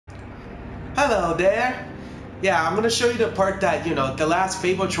Hello there. Yeah, I'm gonna show you the part that, you know, the last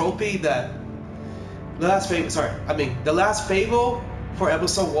Fable trophy that... The last Fable for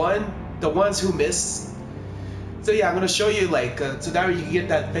episode 1, the ones who missed. So yeah, I'm gonna show you like, so that way you can get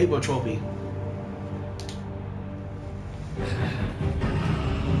that Fable trophy.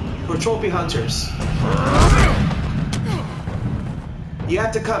 For trophy hunters. You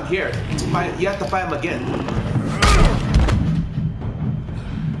have to come here to find, you have to find them again.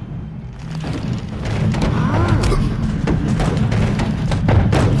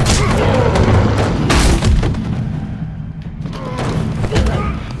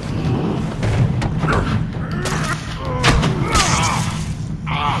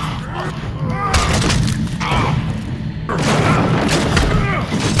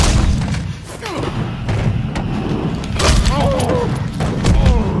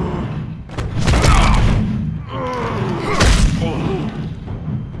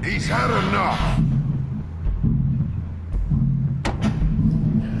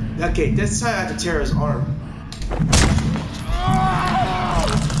 Okay, this time I have to tear his arm.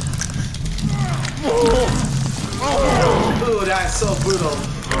 Ooh, that's so brutal.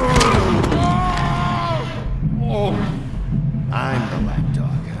 I'm the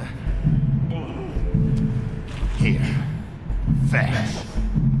lapdog, huh? Here. Thanks.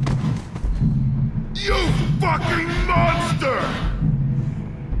 You fucking monster!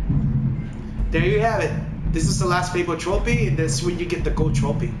 There you have it. This is the last Fable trophy, and this is when you get the gold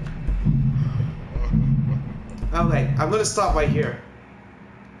trophy. Alright, I'm gonna stop right here.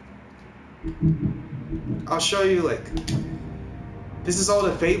 I'll show you like this is all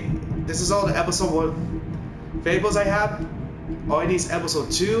the episode 1 Fables I have. All I need is episode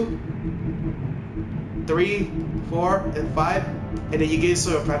 2, 3, 4, and 5, and then you get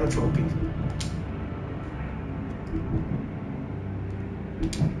sort of final trophy.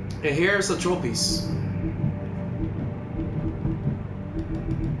 And here's the trophies.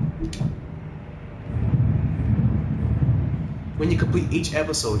 When you complete each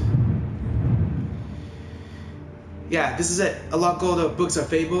episode. Yeah, this is it. Unlock all the books of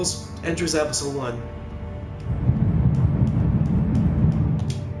Fables. Enters episode 1.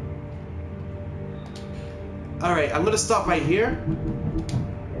 Alright, I'm gonna stop right here.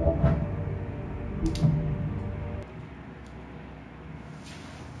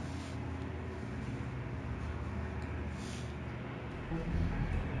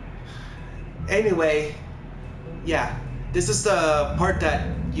 Anyway, yeah. This is the part that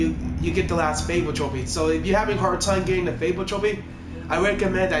you get the last Fable trophy. So if you're having a hard time getting the Fable trophy, I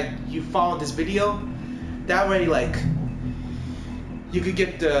recommend that you follow this video. That way, like, you could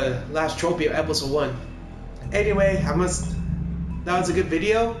get the last trophy of episode 1. Anyway, that was a good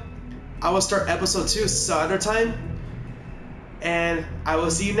video. I will start episode 2 some other time, and I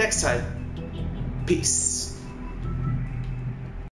will see you next time. Peace.